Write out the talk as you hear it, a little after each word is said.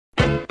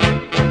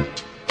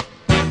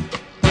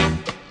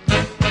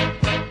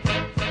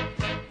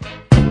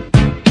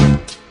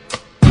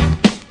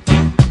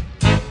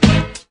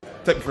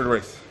Take me through the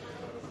race.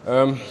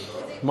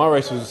 My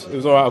race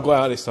was alright. I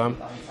got out this time.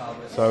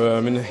 So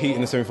in the heat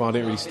in the semi-final, I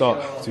didn't really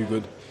start too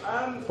good.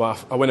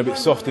 But I went a bit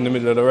soft in the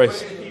middle of the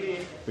race,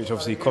 which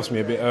obviously cost me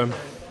a bit.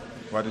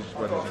 Why did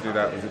you do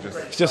that? Was it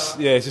just?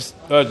 It's just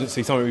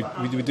urgency. Something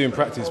we do in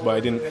practice, but I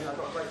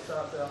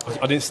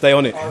didn't stay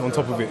on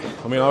top of it.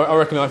 I mean, I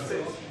reckon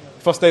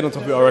if I stayed on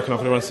top of it, I reckon I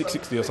could have run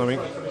 6:60 or something.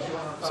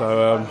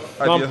 So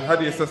how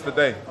do you assess the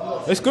day?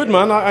 It's good,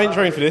 man. I ain't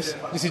trained for this.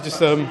 This is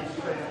just in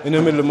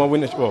the middle of my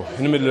winter. Well,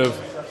 in the middle of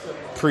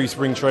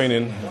pre-spring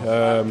training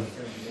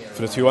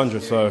for the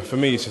 200. So for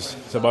me,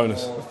 it's a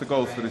bonus. What's the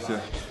goals for this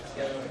year?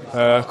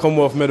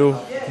 Commonwealth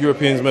medal,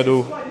 Europeans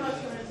medal,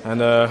 and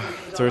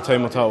to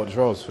retain my title at the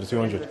trials for the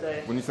 200.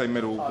 When you say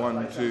medal,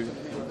 1, 2,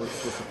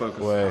 what's the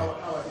focus?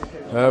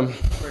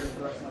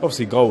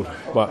 Obviously gold,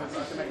 but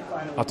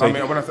I'll take. I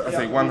mean, when I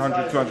say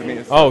 100, 200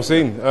 metres. Oh,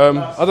 seen.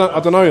 I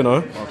don't know, you know.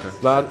 Okay.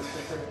 Like,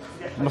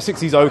 my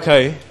 60's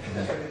okay.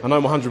 I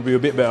know my 100 will be a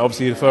bit better.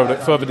 Obviously, the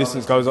further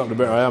distance goes up, the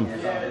better I am.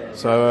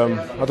 So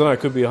I don't know. It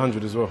could be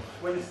 100 as well.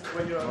 Well,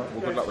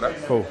 good luck with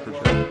that. Cool.